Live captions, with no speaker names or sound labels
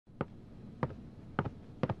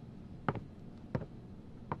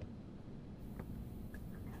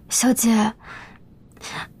小姐，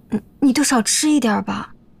你就少吃一点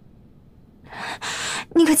吧，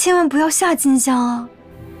你可千万不要下金香啊，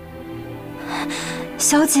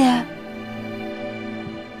小姐。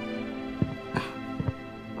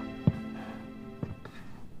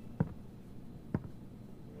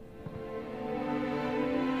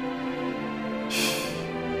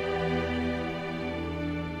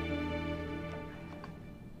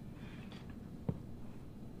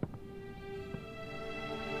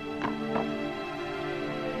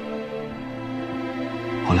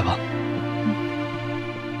回来吧。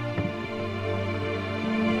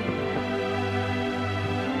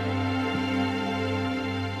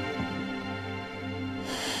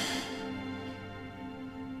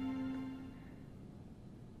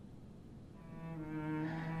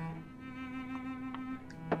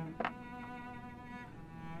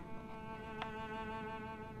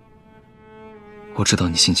我知道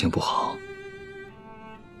你心情不好，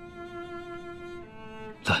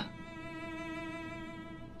来，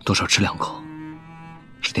多少吃2口，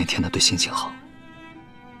吃点甜的对心情好。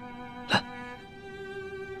来，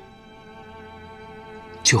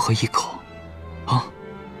就喝1口，啊！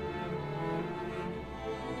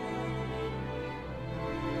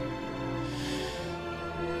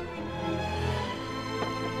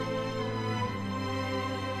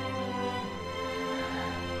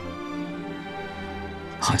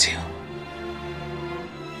好景，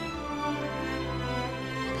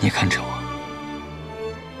你看着我，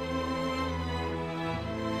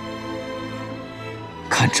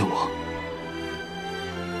看着我，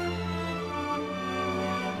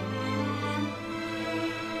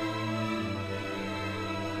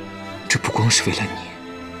这不光是为了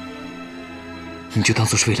你就当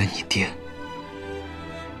做是为了你爹。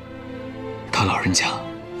他老人家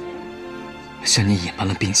向你隐瞒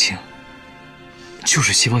了病情，就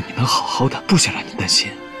是希望你能好好的，不想让你担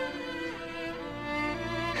心。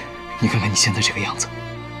你看看你现在这个样子，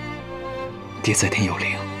爹在天有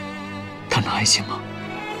灵，他能安心吗？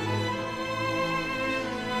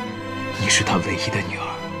你是他唯一的女儿，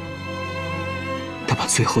他把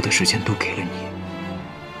最后的时间都给了你，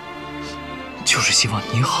就是希望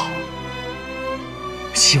你好，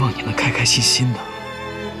希望你能开开心心的，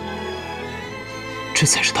这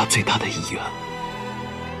才是他最大的意愿。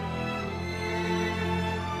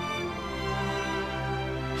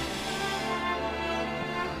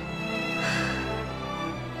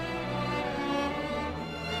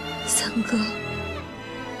三哥，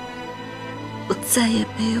我再也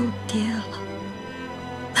没有爹了。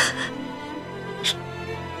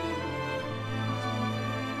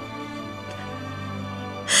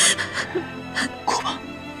哭吧，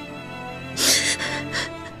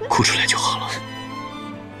哭出来就好了。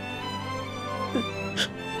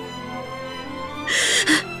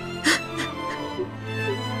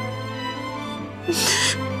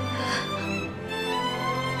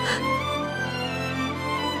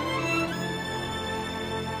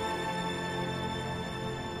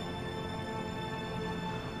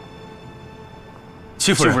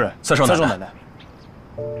戚夫人，三少奶奶。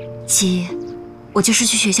七，我就是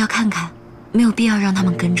去学校看看，没有必要让他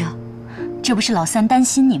们跟着。这不是老三担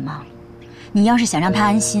心你吗？你要是想让他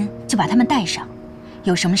安心，就把他们带上。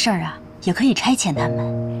有什么事儿啊，也可以差遣他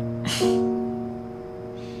们。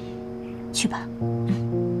去吧。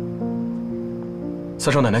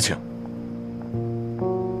三少奶奶请。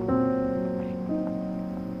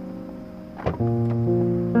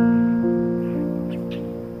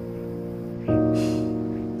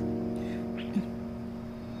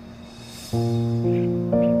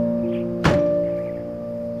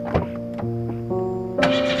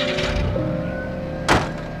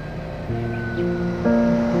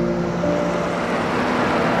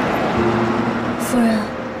夫人，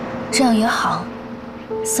这样也好，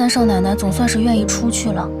三少奶奶总算是愿意出去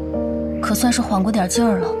了，可算是缓过点劲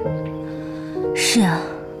儿了。是啊，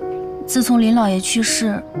自从林老爷去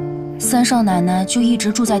世，三少奶奶就一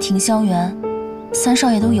直住在庭香园，三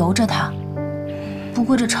少爷都由着她。不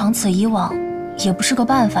过这长此以往，也不是个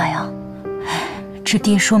办法呀。唉，这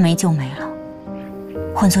爹说没就没了，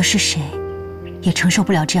换作是谁，也承受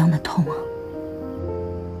不了这样的痛啊。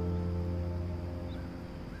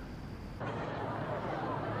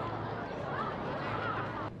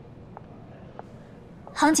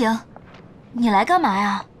杭景，你来干嘛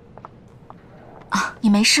呀？啊，你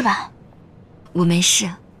没事吧？我没事，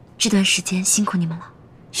这段时间辛苦你们了。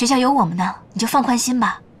学校有我们呢，你就放宽心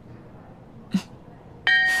吧。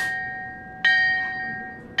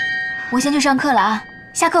我先去上课了啊，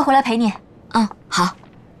下课回来陪你。嗯，好。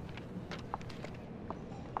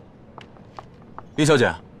林小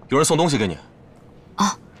姐，有人送东西给你。哦，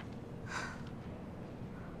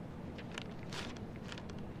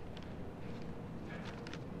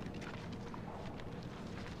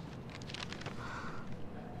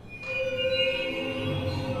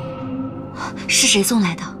是谁送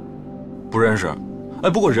来的？不认识。哎，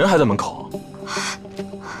不过人还在门口。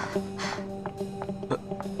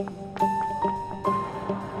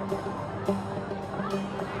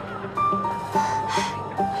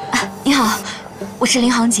你好，我是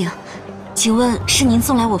林杭景，请问是您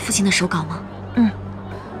送来我父亲的手稿吗？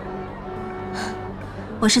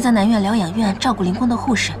我是在南苑疗养院照顾林公的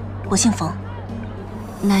护士，我姓冯。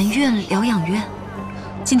南苑疗养院？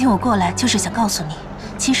今天我过来就是想告诉你，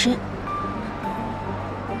其实……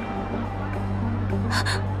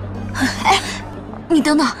哎，你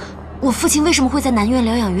等等，我父亲为什么会在南苑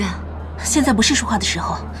疗养院？现在不是说话的时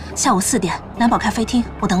候，下午4点，南宝咖啡厅，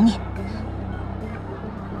我等你。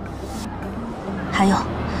还有，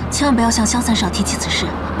千万不要向萧三少提起此事，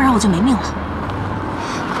不然我就没命了。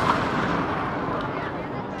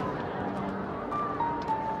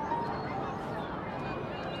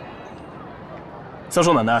三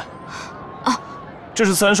少奶奶，这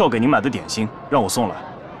是三少给您买的点心，让我送来。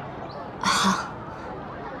好。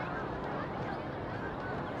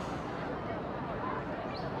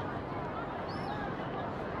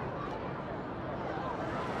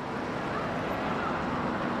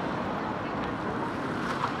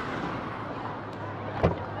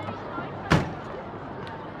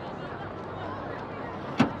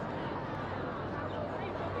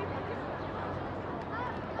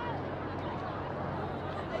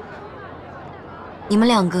你们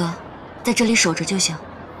2个在这里守着就行。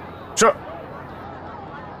是。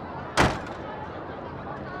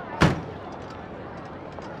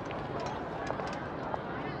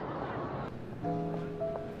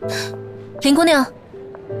林姑娘，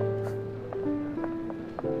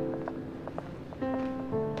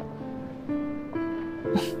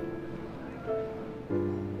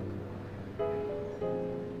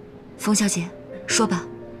冯小姐，说吧，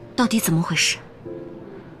到底怎么回事？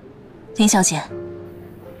林小姐。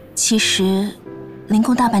其实，林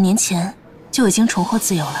公大半年前就已经重获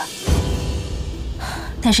自由了，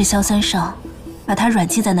但是萧三少把他软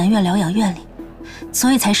禁在南苑疗养院里，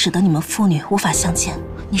所以才使得你们父女无法相见。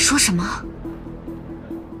你说什么？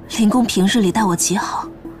林公平日里待我极好，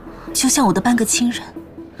就像我的半个亲人。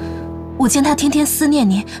我见他天天思念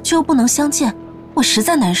你，却又不能相见，我实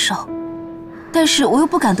在难受。但是我又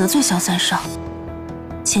不敢得罪萧三少。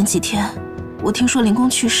前几天我听说林公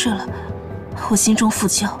去世了，我心中负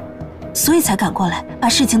疚。所以才赶过来，把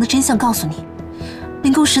事情的真相告诉你。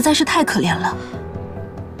林公实在是太可怜了。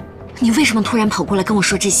你为什么突然跑过来跟我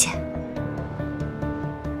说这些？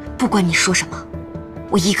不管你说什么，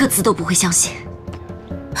我一个字都不会相信。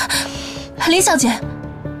林小姐，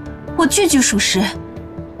我句句属实。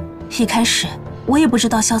一开始我也不知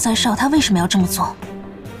道萧三少他为什么要这么做，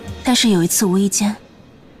但是有一次无意间，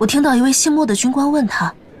我听到一位姓莫的军官问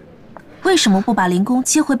他，为什么不把林公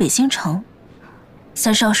接回北新城？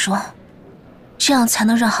三少说，这样才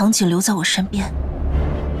能让杭景留在我身边。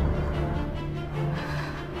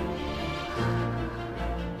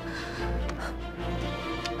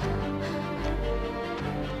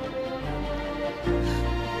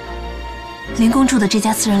林公住的这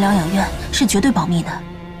家私人疗养院是绝对保密的，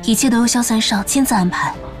一切都由萧三少亲自安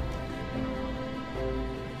排。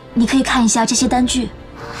你可以看一下这些单据，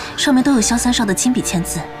上面都有萧三少的亲笔签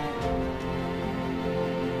字。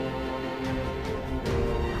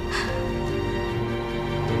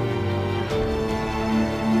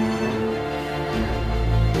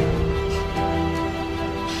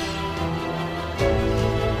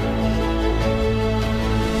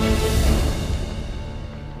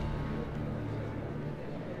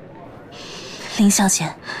林小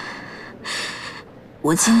姐，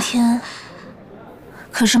我今天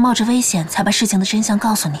可是冒着危险才把事情的真相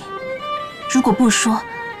告诉你。如果不说，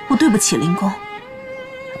我对不起林公。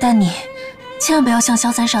但你千万不要向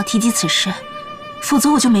萧三少提及此事，否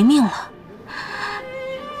则我就没命了。